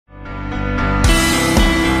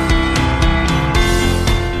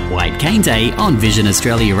Cane Day on Vision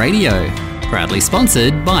Australia Radio. Proudly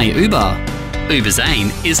sponsored by Uber. Uber's aim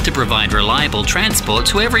is to provide reliable transport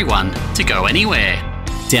to everyone, to go anywhere.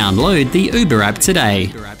 Download the Uber app today.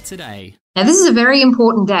 Now, this is a very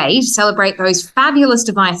important day to celebrate those fabulous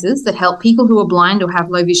devices that help people who are blind or have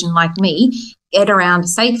low vision like me get around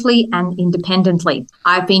safely and independently.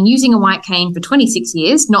 I've been using a white cane for 26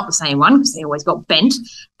 years, not the same one because they always got bent,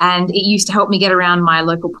 and it used to help me get around my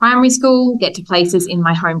local primary school, get to places in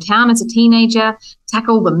my hometown as a teenager,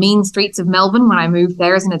 tackle the mean streets of Melbourne when I moved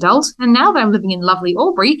there as an adult, and now that I'm living in lovely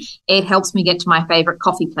Albury, it helps me get to my favourite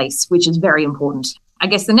coffee place, which is very important. I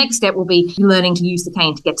guess the next step will be learning to use the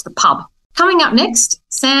cane to get to the pub. Coming up next,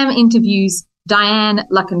 Sam interviews Diane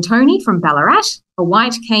Lacantoni from Ballarat, a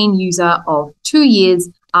white cane user of 2 years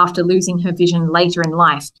after losing her vision later in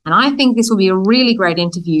life. And I think this will be a really great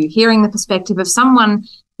interview, hearing the perspective of someone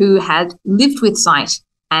who had lived with sight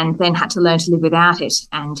and then had to learn to live without it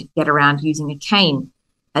and get around using a cane.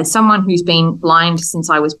 As someone who's been blind since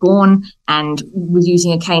I was born and was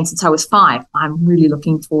using a cane since I was 5, I'm really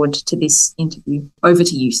looking forward to this interview. Over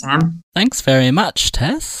to you, Sam. Thanks very much,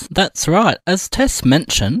 Tess. That's right. As Tess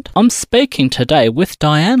mentioned, I'm speaking today with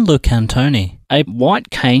Diane Lacantoni, a white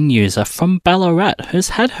cane user from Ballarat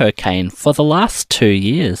who's had her cane for the last 2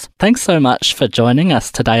 years. Thanks so much for joining us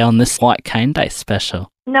today on this White Cane Day special.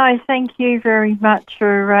 No, thank you very much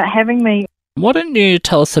for having me. Why don't you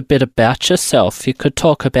tell us a bit about yourself? You could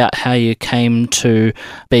talk about how you came to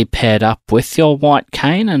be paired up with your white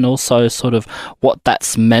cane and also sort of what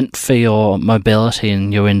that's meant for your mobility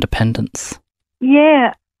and your independence.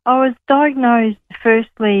 Yeah, I was diagnosed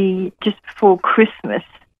firstly just before Christmas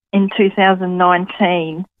in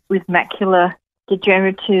 2019 with macular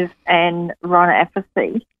degenerative and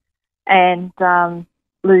rhinopathy and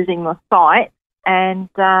losing my sight. And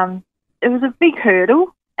it was a big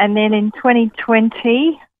hurdle. And then in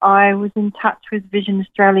 2020, I was in touch with Vision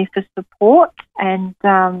Australia for support and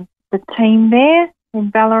the team there in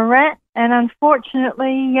Ballarat. And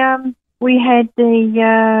unfortunately, we had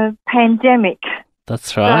the pandemic.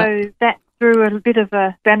 That's right. So that threw a bit of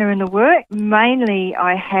a spanner in the work. Mainly,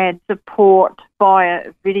 I had support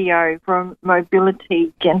via video from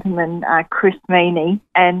mobility gentleman Chris Meaney,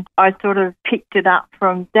 and I sort of picked it up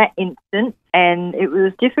from that instant. And it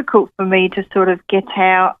was difficult for me to sort of get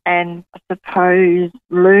out and, I suppose,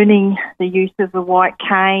 learning the use of the white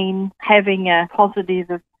cane, having a positive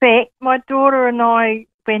effect. My daughter and I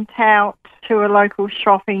went out to a local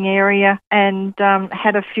shopping area and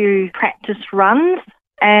had a few practice runs.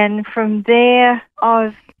 And from there,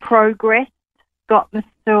 I've progressed, got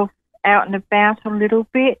myself out and about a little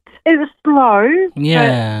bit. It was slow,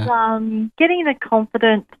 yeah. But getting the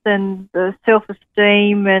confidence and the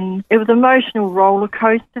self-esteem, and it was an emotional roller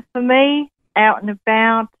coaster for me, out and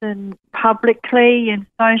about and publicly and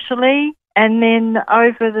socially. And then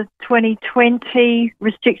over the 2020,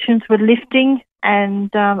 restrictions were lifting, and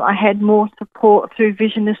I had more support through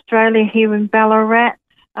Vision Australia here in Ballarat,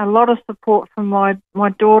 a lot of support from my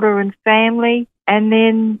daughter and family. And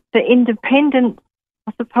then the independence,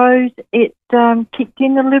 I suppose it kicked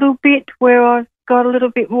in a little bit where I got a little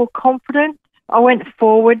bit more confident. I went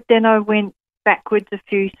forward, then I went backwards a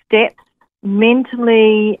few steps.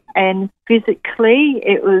 Mentally and physically,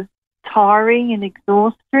 it was tiring and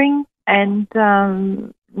exhausting. And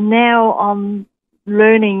now I'm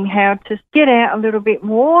learning how to get out a little bit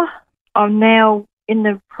more. I'm now in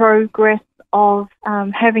the progress of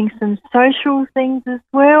having some social things as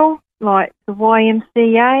well, like the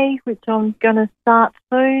YMCA, which I'm going to start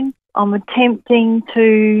soon. I'm attempting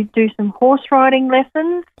to do some horse riding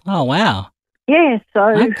lessons. Oh, wow. Yeah, so...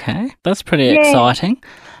 Okay, that's pretty exciting.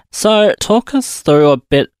 So talk us through a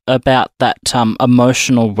bit about that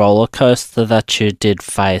emotional roller coaster that you did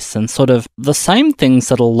face and sort of the same things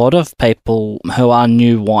that a lot of people who are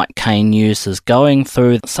new white cane users going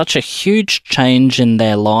through, such a huge change in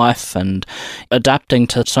their life and adapting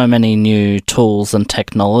to so many new tools and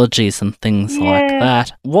technologies and things like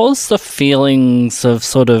that. What was the feelings of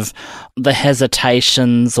sort of the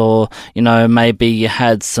hesitations, or, you know, maybe you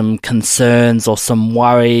had some concerns or some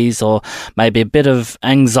worries or maybe a bit of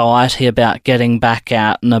anxiety about getting back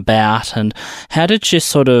out and about, and how did you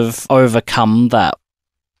sort of overcome that?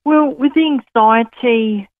 Well, with the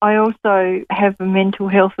anxiety, I also have a mental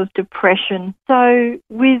health of depression. So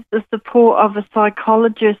with the support of a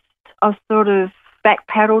psychologist, I sort of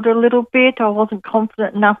backpedaled a little bit. I wasn't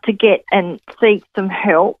confident enough to get and seek some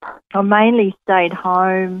help. I mainly stayed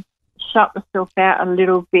home, shut myself out a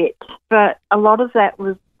little bit. But a lot of that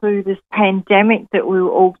was through this pandemic that we were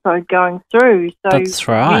also going through. So that's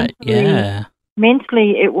right,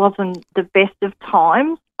 mentally, it wasn't the best of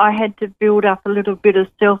times. I had to build up a little bit of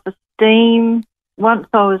self-esteem. Once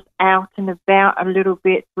I was out and about a little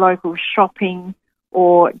bit, local shopping,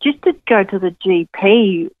 or just to go to the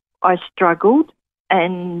GP, I struggled.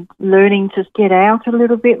 And learning to get out a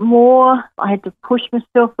little bit more, I had to push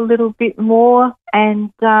myself a little bit more.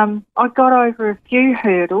 And I got over a few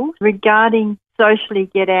hurdles regarding socially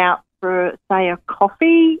get out for, say, a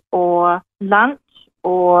coffee or lunch,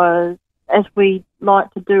 or as we like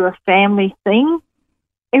to do, a family thing.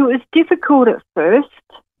 It was difficult at first,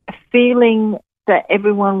 feeling that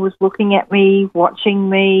everyone was looking at me, watching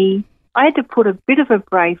me. I had to put a bit of a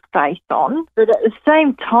brave face on, but at the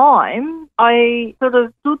same time, I sort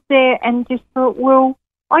of stood there and just thought, well,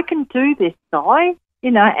 I can do this, Di,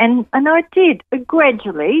 and I did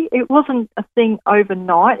gradually. It wasn't a thing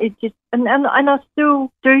overnight. It just, and I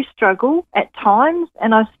still do struggle at times,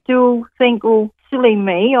 and I still think, well, silly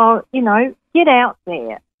me, get out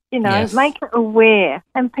there, Yes. make it aware.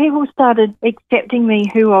 And people started accepting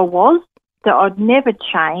me who I was, that I'd never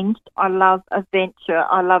changed. I love adventure.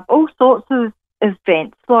 I love all sorts of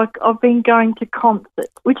events. Like I've been going to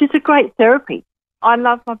concerts, which is a great therapy. I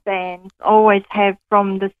love my bands. I always have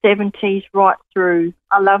from the 70s right through.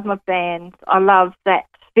 I love my bands. I love that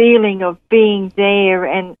feeling of being there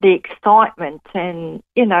and the excitement and,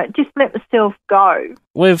 just let myself go.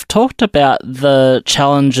 We've talked about the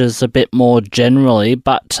challenges a bit more generally,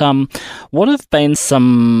 but what have been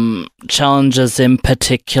some challenges in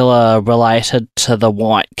particular related to the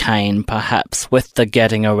white cane, perhaps, with the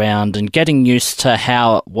getting around and getting used to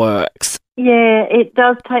how it works? Yeah, it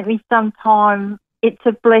does take me some time. It's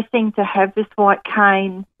a blessing to have this white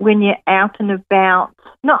cane when you're out and about.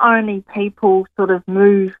 Not only people sort of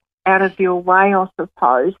move out of your way, I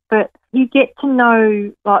suppose, but you get to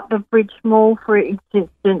know, like the Bridge Mall, for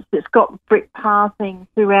instance, it's got brick pathing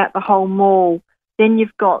throughout the whole mall. Then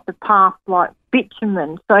you've got the path like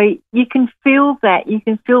bitumen. So you can feel that. You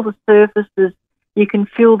can feel the surfaces. You can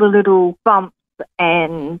feel the little bumps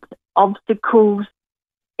and obstacles.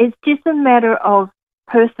 It's just a matter of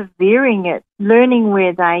persevering it, learning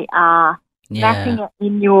where they are, mapping it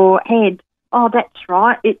in your head. Oh, that's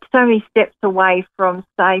right. It's so many steps away from,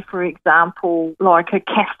 say, for example, like a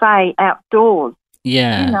cafe outdoors.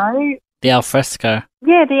 Yeah. The alfresco.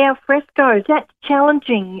 Yeah, the alfrescos. That's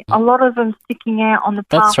challenging. A lot of them sticking out on the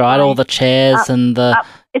pathway. That's right, all the chairs and the...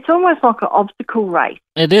 It's almost like an obstacle race.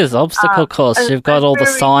 It is, obstacle course. You've got all the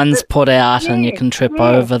signs put out and you can trip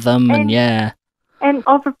over them and And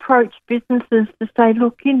I've approached businesses to say,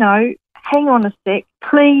 look, hang on a sec,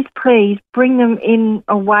 please bring them in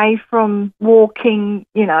away from walking,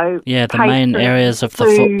 the main areas of the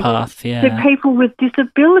footpath, to people with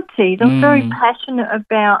disabilities. I'm very passionate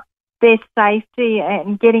about their safety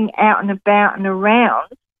and getting out and about and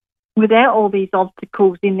around without all these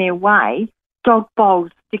obstacles in their way. Dog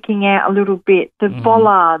bowls sticking out a little bit, the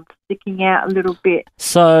bollards sticking out a little bit.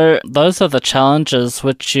 So those are the challenges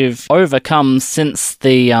which you've overcome since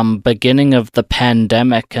the beginning of the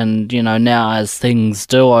pandemic, and now as things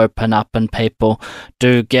do open up and people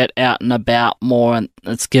do get out and about more, and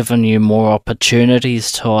it's given you more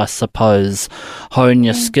opportunities to, I suppose, hone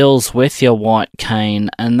your skills with your white cane,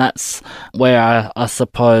 and that's where I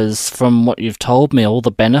suppose, from what you've told me, all the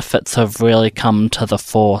benefits have really come to the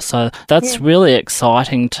fore. So that's really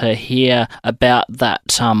exciting to hear about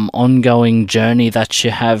that ongoing journey that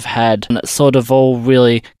you have had, and it's sort of all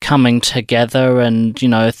really coming together and,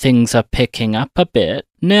 things are picking up a bit.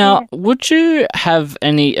 Now, would you have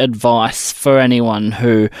any advice for anyone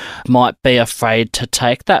who might be afraid to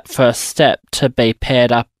take that first step to be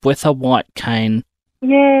paired up with a white cane?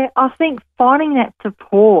 Yeah, I think finding that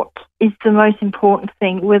support is the most important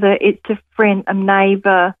thing, whether it's a friend, a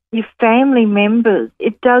neighbour, your family members.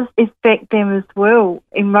 It does affect them as well,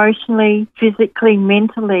 emotionally, physically,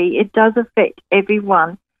 mentally. It does affect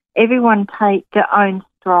everyone. Everyone take their own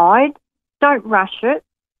stride. Don't rush it.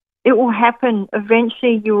 It will happen.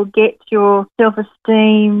 Eventually you will get your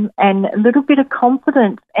self-esteem and a little bit of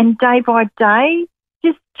confidence, and day by day,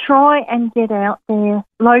 just try and get out there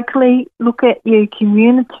locally. Look at your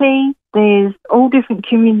community. There's all different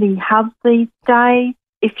community hubs these days.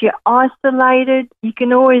 If you're isolated, you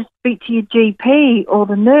can always speak to your GP or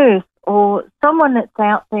the nurse or someone that's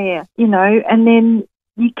out there, and then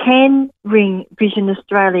you can ring Vision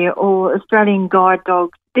Australia or Australian Guide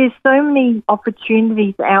Dogs. There's so many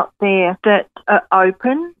opportunities out there that are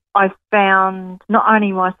open. I found not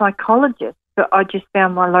only my psychologist, but I just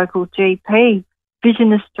found my local GP.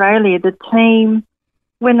 Vision Australia, the team,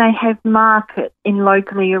 when they have market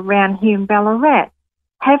locally around here in Ballarat,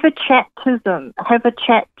 have a chat to them, have a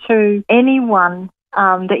chat to anyone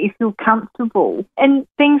that you feel comfortable, and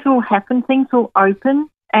things will happen, things will open,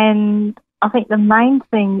 And I think the main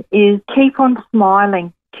thing is keep on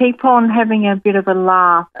smiling, keep on having a bit of a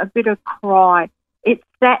laugh, a bit of cry. It's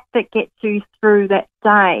that gets you through that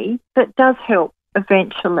day that does help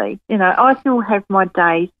eventually. You know, I still have my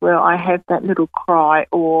days where I have that little cry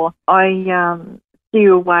or I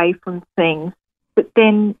steer away from things. But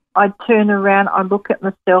then I turn around, I look at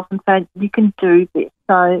myself and say, you can do this.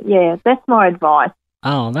 So, yeah, that's my advice.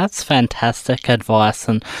 Oh, that's fantastic advice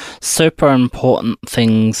and super important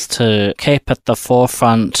things to keep at the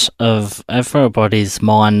forefront of everybody's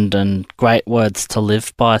mind and great words to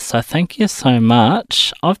live by. So thank you so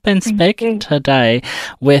much. I've been speaking today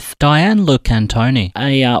with Diane Lucantoni,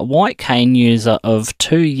 a white cane user of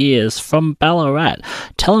 2 years from Ballarat,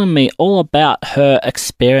 telling me all about her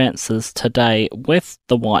experiences today with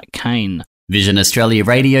the white cane. Vision Australia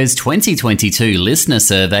Radio's 2022 listener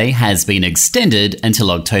survey has been extended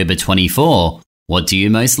until October 24. What do you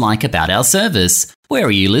most like about our service? Where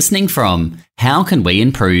are you listening from? How can we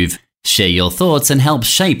improve? Share your thoughts and help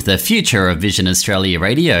shape the future of Vision Australia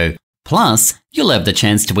Radio. Plus, you'll have the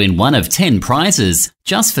chance to win one of 10 prizes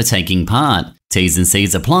just for taking part. T's and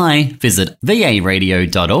C's apply. Visit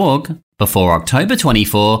varadio.org before October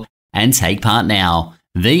 24 and take part now.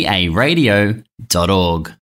 varadio.org.